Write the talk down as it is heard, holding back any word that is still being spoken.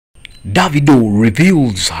Davido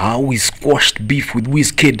reveals how he squashed beef with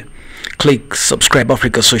Wizkid. Click subscribe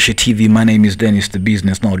Africa Social TV. My name is Dennis the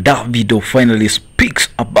Business. Now Davido finally speaks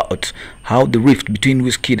about how the rift between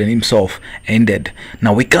Wizkid and himself ended.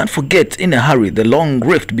 Now we can't forget in a hurry the long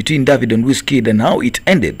rift between Davido and Wizkid and how it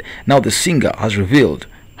ended. Now the singer has revealed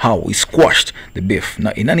how he squashed the beef.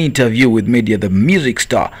 Now, in an interview with media, the music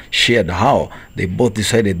star shared how they both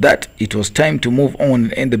decided that it was time to move on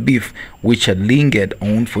and end the beef, which had lingered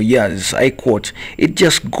on for years. I quote, "It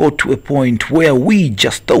just got to a point where we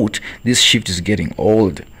just thought this shift is getting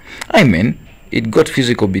old. I mean, it got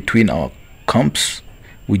physical between our camps.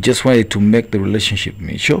 We just wanted to make the relationship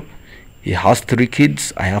mature. He has 3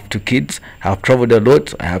 kids, I have 2 kids, I have traveled a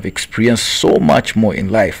lot, I have experienced so much more in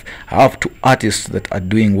life. I have 2 artists that are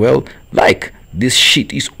doing well. Like, this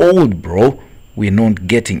shit is old, bro. We're not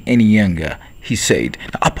getting any younger," he said.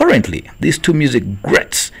 Now, apparently, these 2 music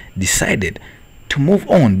greats decided to move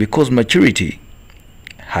on because maturity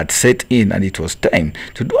had set in and it was time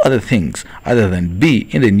to do other things other than be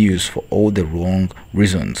in the news for all the wrong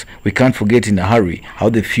reasons. We can't forget in a hurry how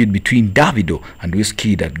the feud between Davido and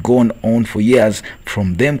Wizkid had gone on for years,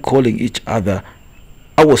 from them calling each other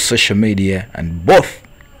our social media and both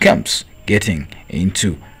camps getting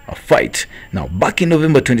into a fight. Now, back in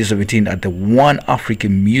November 2017 at the One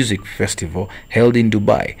African Music Festival held in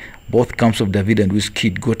Dubai, both camps of Davido and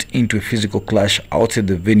Wizkid got into a physical clash outside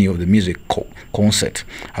the venue of the music concert.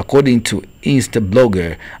 According to Insta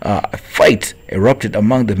blogger, a fight erupted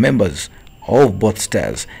among the members of both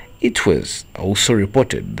stars. It was also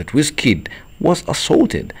reported that Wizkid was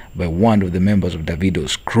assaulted by one of the members of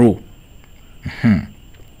Davido's crew.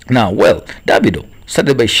 Now, well, Davido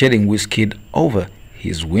started by sharing Wizkid over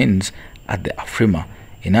his wins at the Afrima.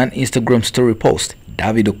 In an Instagram story post,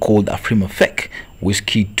 Davido called Afrima fake.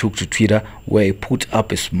 Wizkid took to Twitter, where he put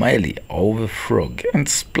up a smiley of a frog and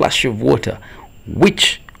splash of water,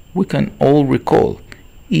 which we can all recall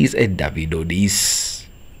is a Davido diss.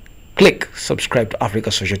 Click subscribe to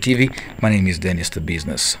Africa Social TV. My name is Dennis the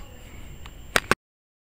Business.